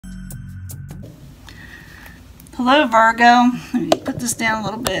Hello Virgo. Let me put this down a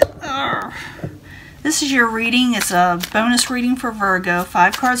little bit. This is your reading. It's a bonus reading for Virgo,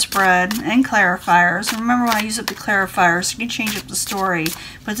 5-card spread and clarifiers. And remember, when I use up the clarifiers, you can change up the story.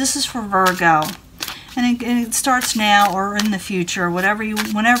 But this is for Virgo. And it starts now or in the future, whenever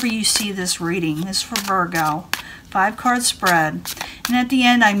you see this reading. This is for Virgo. 5-card spread. And at the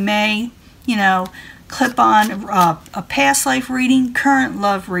end, I may, clip on a past life reading, current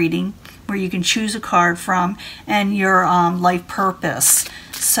love reading, where you can choose a card from, and your life purpose.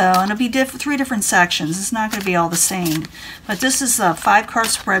 So, and it'll be 3 different sections. It's not going to be all the same. But this is a 5-card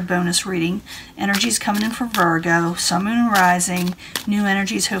spread bonus reading. Energies coming in for Virgo. Sun, Moon, and Rising. New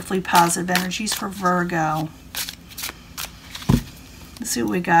energies, hopefully positive energies for Virgo. Let's see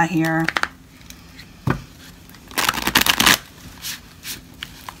what we got here.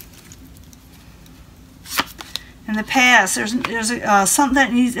 In the past, there's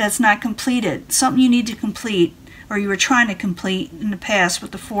something that's not completed. Something you need to complete, or you were trying to complete in the past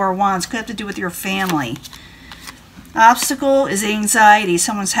with the 4 of Wands. Could have to do with your family. Obstacle is anxiety.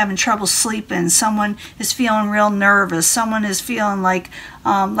 Someone's having trouble sleeping. Someone is feeling real nervous. Someone is feeling like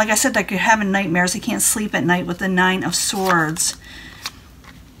I said, like you're having nightmares. They can't sleep at night with the 9 of Swords.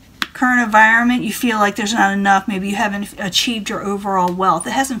 Current environment, you feel like there's not enough. Maybe you haven't achieved your overall wealth.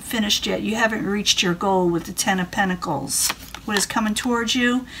 It hasn't finished yet. You haven't reached your goal with the 10 of Pentacles. What is coming towards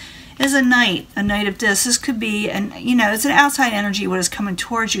you is a knight of this. This could be, it's an outside energy what is coming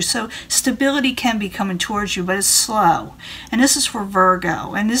towards you. So stability can be coming towards you, but it's slow. And this is for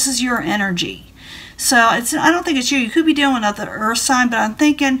Virgo, and this is your energy. So I don't think it's you. You could be dealing with another earth sign, but I'm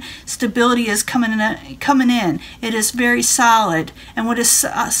thinking stability is coming in. It is very solid, and what is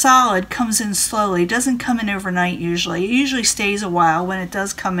solid comes in slowly. It doesn't come in overnight usually. It usually stays a while when it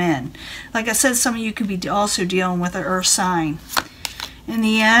does come in. Like I said, some of you could be also dealing with an earth sign. In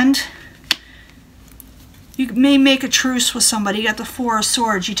the end, you may make a truce with somebody. You got the 4 of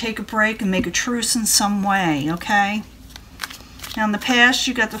Swords. You take a break and make a truce in some way, okay? Now in the past,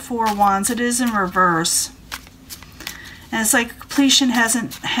 you got the 4 of Wands. It is in reverse. And it's like completion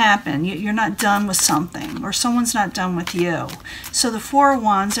hasn't happened. You're not done with something, or someone's not done with you. So the 4 of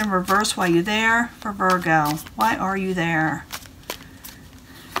Wands in reverse, why are you there for Virgo? Why are you there?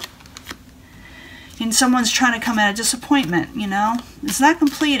 And someone's trying to come out of disappointment, It's not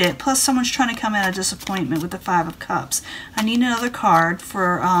completed. Plus, someone's trying to come out of disappointment with the 5 of Cups. I need another card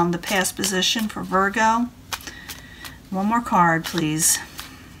for the past position for Virgo. One more card, please.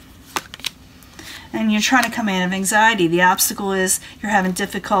 And you're trying to come out of anxiety. The obstacle is you're having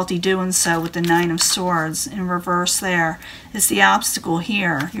difficulty doing so with the 9 of Swords in reverse there. It's the obstacle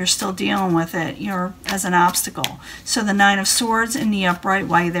here. You're still dealing with it. You're as an obstacle. So the 9 of Swords in the upright,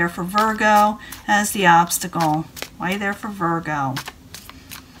 why you there for Virgo, as the obstacle. Why you there for Virgo.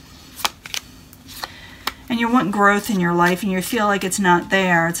 And you're wanting growth in your life, and you feel like it's not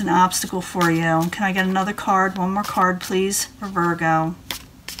there. It's an obstacle for you. Can I get another card? One more card, please, for Virgo.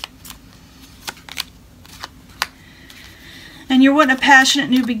 And you're wanting a passionate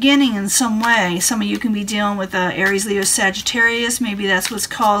new beginning in some way. Some of you can be dealing with Aries, Leo, Sagittarius. Maybe that's what's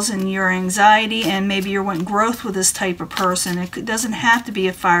causing your anxiety, and maybe you're wanting growth with this type of person. It doesn't have to be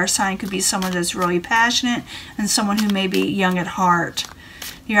a fire sign. It could be someone that's really passionate and someone who may be young at heart.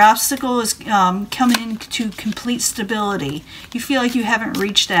 Your obstacle is coming into complete stability. You feel like you haven't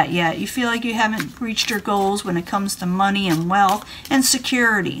reached that yet. You feel like you haven't reached your goals when it comes to money and wealth and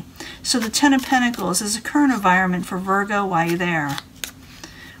security. So the 10 of Pentacles is a current environment for Virgo. Why are you there?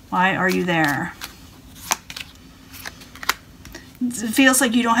 Why are you there? It feels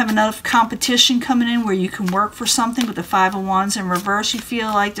like you don't have enough competition coming in where you can work for something with the 5 of Wands in reverse. You feel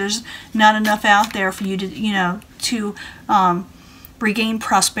like there's not enough out there for you to, regain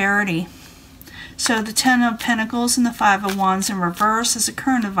prosperity. So the 10 of Pentacles and the 5 of Wands in reverse is a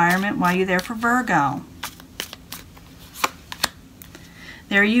current environment. Why are you there for Virgo?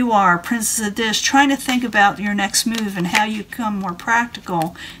 There you are, Princess of Dish, trying to think about your next move and how you become more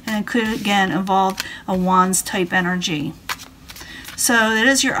practical. And it could, again, involve a Wands type energy. So it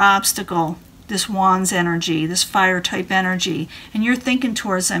is your obstacle, this Wands energy, this fire type energy. And you're thinking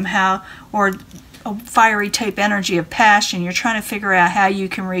towards them or a fiery type energy of passion. You're trying to figure out how you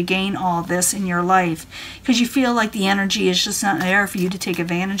can regain all this in your life, because you feel like the energy is just not there for you to take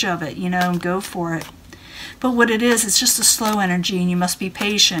advantage of it, and go for it. But what it is, it's just a slow energy, and you must be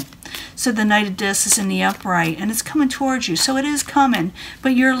patient. So the Knight of Discs is in the upright, and it's coming towards you. So it is coming, but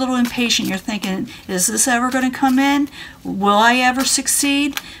you're a little impatient. You're thinking, is this ever going to come in? Will I ever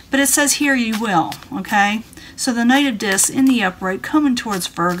succeed? But it says here you will, okay? So the Knight of Discs in the upright coming towards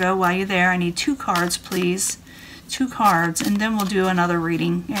Virgo. While you're there, I need 2 cards, please. 2 cards, and then we'll do another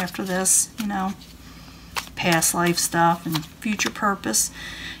reading after this, past life stuff and future purpose.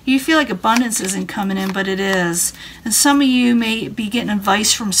 You feel like abundance isn't coming in, but it is. And some of you may be getting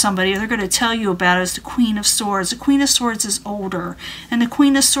advice from somebody. They're going to tell you about it as the Queen of Swords. The Queen of Swords is older. And the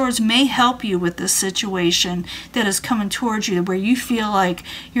Queen of Swords may help you with this situation that is coming towards you where you feel like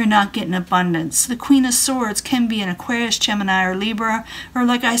you're not getting abundance. The Queen of Swords can be an Aquarius, Gemini, or Libra. Or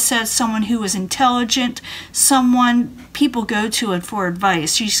like I said, someone who is intelligent. Someone people go to it for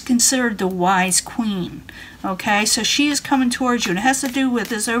advice. She's considered the wise queen. Okay, so she is coming towards you, and it has to do with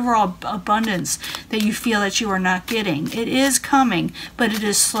this overall abundance that you feel that you are not getting. It is coming, but it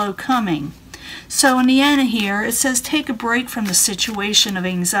is slow coming. So in the end here, it says take a break from the situation of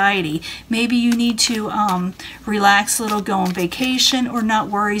anxiety. Maybe you need to relax a little, go on vacation, or not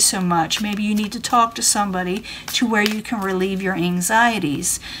worry so much. Maybe you need to talk to somebody to where you can relieve your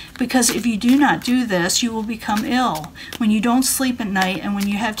anxieties. Because if you do not do this, you will become ill. When you don't sleep at night and when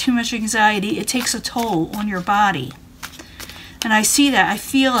you have too much anxiety, it takes a toll on your body. And I see that. I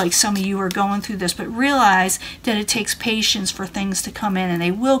feel like some of you are going through this, but realize that it takes patience for things to come in, and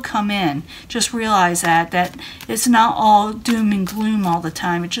they will come in. Just realize that it's not all doom and gloom all the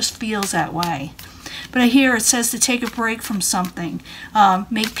time. It just feels that way. But here it says to take a break from something.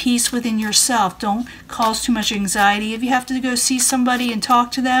 Make peace within yourself. Don't cause too much anxiety. If you have to go see somebody and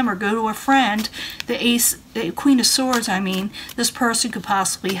talk to them or go to a friend, the Queen of Swords, I mean, this person could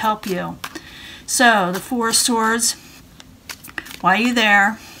possibly help you. So the Four of Swords. Why are you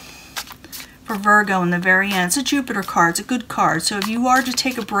there? For Virgo in the very end. It's a Jupiter card. It's a good card. So if you are to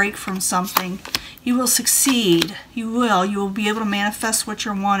take a break from something, you will succeed. You will. You will be able to manifest what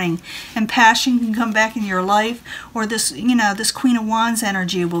you're wanting. And passion can come back in your life, or this, this Queen of Wands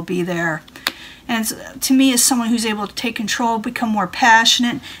energy will be there. And to me, as someone who's able to take control, become more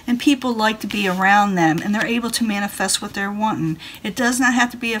passionate, and people like to be around them, and they're able to manifest what they're wanting. It does not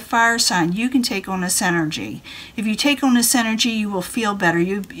have to be a fire sign. You can take on this energy. If you take on this energy, you will feel better.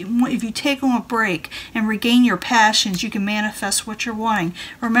 If you take on a break and regain your passions, you can manifest what you're wanting.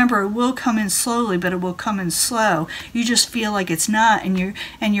 Remember, it will come in slowly, but it will come in slow. You just feel like it's not, and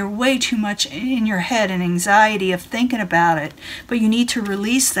you're way too much in your head and anxiety of thinking about it. But you need to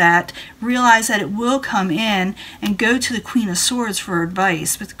release that, realize that it will come in, and go to the Queen of Swords for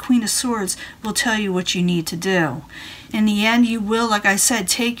advice. But the Queen of Swords will tell you what you need to do. In the end, you will, like I said,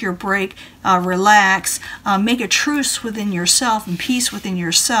 take your break, relax, make a truce within yourself and peace within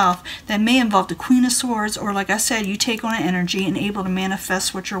yourself. That may involve the Queen of Swords, or like I said, you take on an energy and able to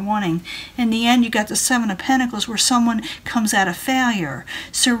manifest what you're wanting. In the end, you got the Seven of Pentacles where someone comes out of failure.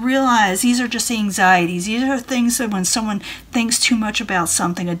 So realize these are just anxieties. These are things that when someone thinks too much about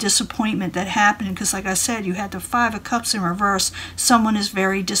something, a disappointment that happened, because like I said, you had the Five of Cups in reverse. Someone is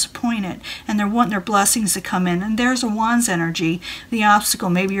very disappointed, and they're wanting their blessings to come in. And there's a Wands energy, the obstacle.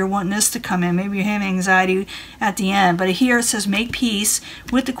 Maybe you're wanting this to come in. Maybe you're having anxiety at the end. But here it says make peace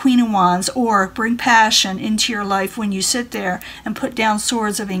with the Queen of Wands, or bring passion into your life when you sit there and put down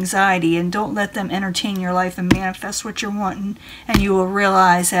swords of anxiety, and don't let them entertain your life and manifest what you're wanting. And you will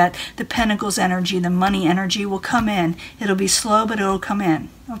realize that the Pentacles energy, the money energy will come in. It'll be slow, but it'll come in.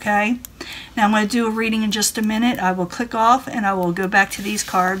 Okay? Now I'm going to do a reading in just a minute. I will click off and I will go back to these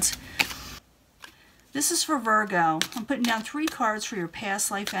cards. This is for Virgo. I'm putting down 3 cards for your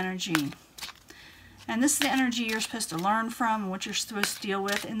past life energy. And this is the energy you're supposed to learn from and what you're supposed to deal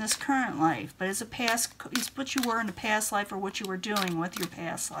with in this current life. But it's what you were in the past life, or what you were doing with your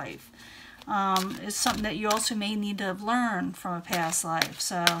past life. It's something that you also may need to have learned from a past life.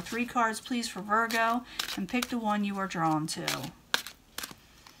 So 3 cards please for Virgo, and pick the one you are drawn to.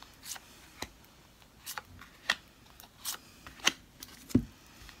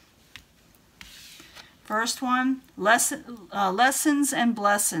 First one, lessons and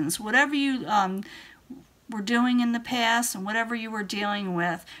blessings. Whatever you were doing in the past and whatever you were dealing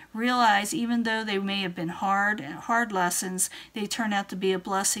with, realize even though they may have been hard lessons, they turn out to be a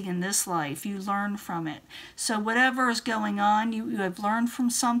blessing in this life. You learn from it. So whatever is going on, you have learned from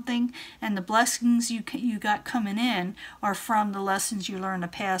something, and the blessings you got coming in are from the lessons you learned in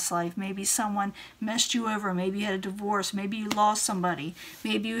a past life. Maybe someone messed you over. Maybe you had a divorce. Maybe you lost somebody.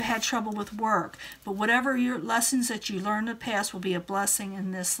 Maybe you had trouble with work. But whatever your lessons that you learned in the past will be a blessing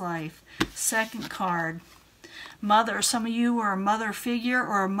in this life. Second card. Mother. Some of you were a mother figure,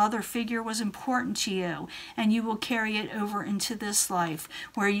 or a mother figure was important to you, and you will carry it over into this life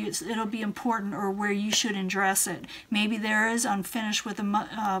where it'll be important, or where you should address it. Maybe there is unfinished with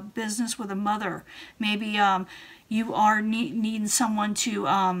a business with a mother. Maybe you are needing someone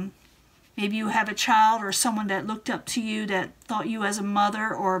to maybe you have a child or someone that looked up to you that thought you as a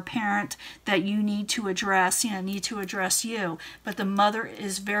mother or a parent that you need to address, need to address you. But the mother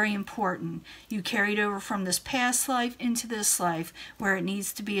is very important. You carried over from this past life into this life where it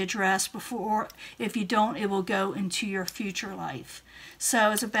needs to be addressed before. If you don't, it will go into your future life.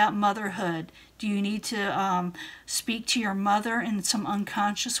 So it's about motherhood. Do you need to speak to your mother in some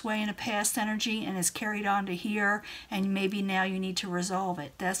unconscious way in a past energy and it's carried on to here, and maybe now you need to resolve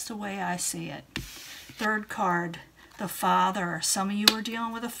it? That's the way I see it. Third card, the father. Some of you are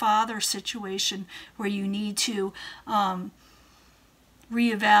dealing with a father situation where you need to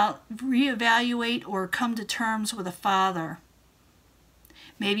reevaluate or come to terms with a father.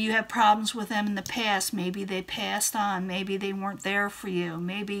 Maybe you have problems with them in the past. Maybe they passed on. Maybe they weren't there for you.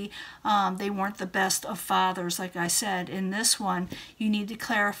 Maybe they weren't the best of fathers, like I said. In this one, you need to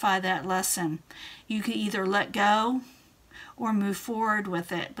clarify that lesson. You can either let go or move forward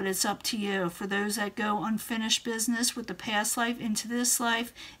with it, but it's up to you. For those that go unfinished business with the past life into this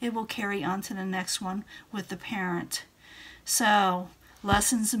life, it will carry on to the next one with the parent. So,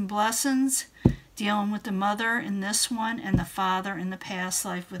 lessons and blessings. Dealing with the mother in this one and the father in the past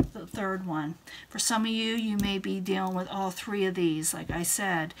life with the third one. For some of you, you may be dealing with all three of these. Like I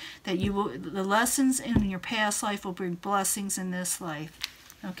said, that you will, the lessons in your past life will bring blessings in this life.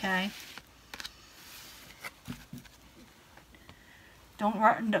 Okay?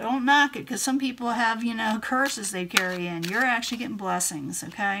 Don't knock it, because some people have, curses they carry in. You're actually getting blessings.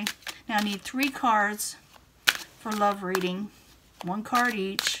 Okay? Now I need 3 cards for love reading. 1 card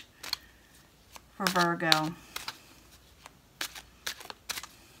each. For Virgo.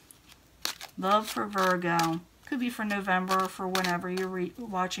 Love for Virgo. Could be for November or for whenever you're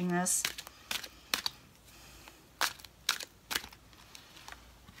watching this.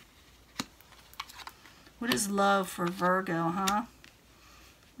 What is love for Virgo, huh?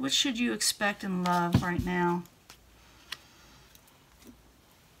 What should you expect in love right now?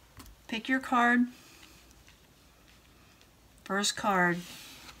 Pick your card. First card.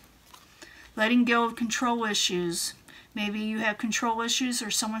 Letting go of control issues. Maybe you have control issues or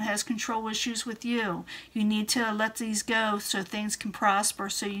someone has control issues with you. You need to let these go so things can prosper,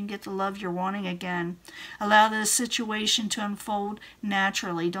 so you can get the love you're wanting again. Allow this situation to unfold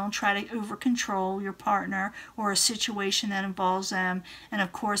naturally. Don't try to over-control your partner or a situation that involves them. And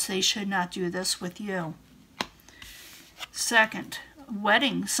of course, they should not do this with you. Second,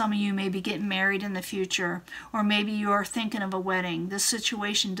 wedding. Some of you may be getting married in the future, or maybe you are thinking of a wedding. This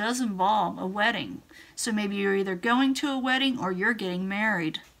situation does involve a wedding. So maybe you're either going to a wedding or you're getting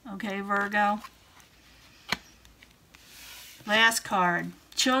married. Okay, Virgo? Last card.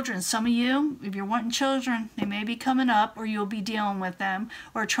 Children. Some of you, if you're wanting children, they may be coming up, or you'll be dealing with them,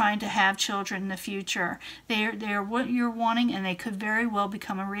 or trying to have children in the future. They're what you're wanting, and they could very well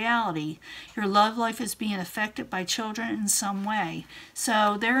become a reality. Your love life is being affected by children in some way.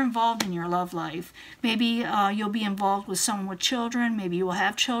 So they're involved in your love life. Maybe you'll be involved with someone with children. Maybe you will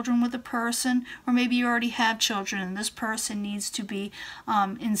have children with a person, or maybe you already have children, and this person needs to be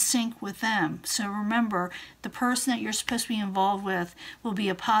in sync with them. So remember, the person that you're supposed to be involved with will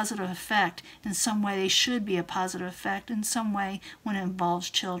be a positive effect in some way. They should be a positive effect in some way when it involves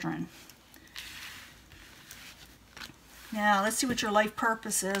children. Now let's see what your life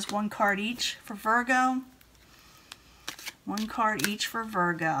purpose is. 1 card each for Virgo. 1 card each for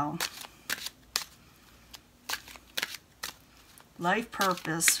Virgo. Life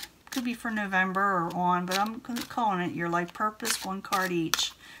purpose. Could be for November or on, but I'm calling it your life purpose. 1 card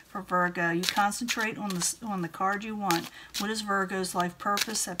each. For Virgo, you concentrate on the card you want. What is Virgo's life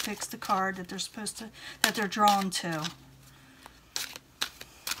purpose? That picks the card that they're drawn to.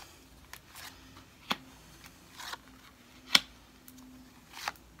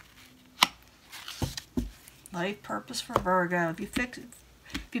 Life purpose for Virgo. If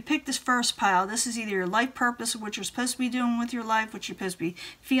you pick this first pile, this is either your life purpose, what you're supposed to be doing with your life, what you're supposed to be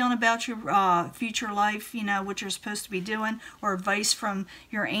feeling about your future life, what you're supposed to be doing, or advice from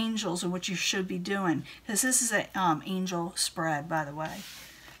your angels on what you should be doing. Because this is an angel spread, by the way.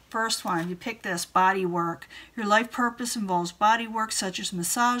 First one, you pick this, body work. Your life purpose involves body work such as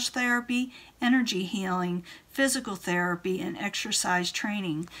massage therapy, energy healing, physical therapy, and exercise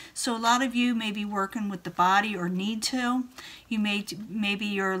training. So a lot of you may be working with the body or need to. You maybe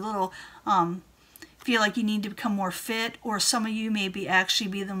you're a little feel like you need to become more fit, or some of you maybe actually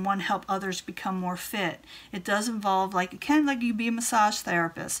be the one help others become more fit. It does involve, like, it can, like, you be a massage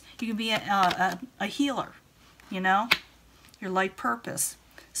therapist. You can be a healer, your life purpose.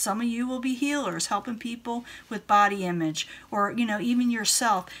 Some of you will be healers, helping people with body image, or, even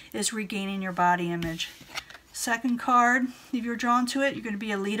yourself is regaining your body image. Second card, if you're drawn to it, you're going to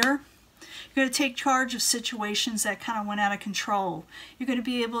be a leader. You're going to take charge of situations that kind of went out of control. You're going to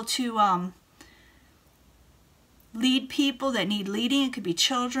be able to lead people that need leading. It could be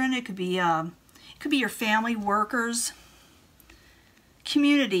children. It could be your family, workers,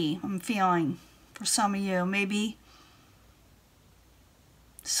 community. I'm feeling for some of you, maybe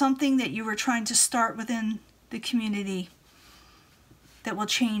something that you were trying to start within the community that will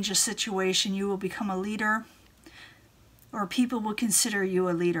change a situation. You will become a leader, or people will consider you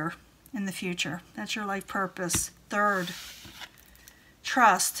a leader in the future. That's your life purpose. Third,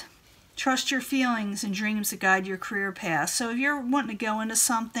 trust. Trust your feelings and dreams that guide your career path. So if you're wanting to go into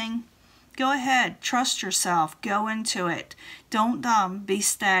something, go ahead. Trust yourself. Go into it. Don't be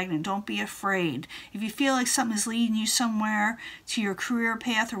stagnant. Don't be afraid. If you feel like something is leading you somewhere to your career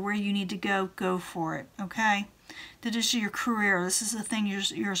path or where you need to go, go for it. Okay? This is your career. This is the thing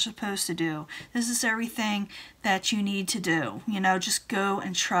you're supposed to do. This is everything that you need to do. You know, just go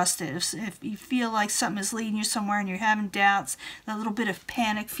and trust it. If you feel like something is leading you somewhere and you're having doubts, that little bit of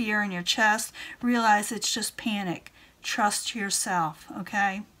panic, fear in your chest, realize it's just panic. Trust yourself,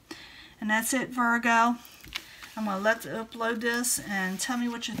 okay? And that's it, Virgo. I'm going to upload this and tell me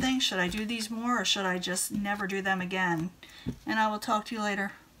what you think. Should I do these more or should I just never do them again? And I will talk to you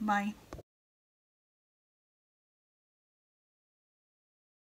later. Bye.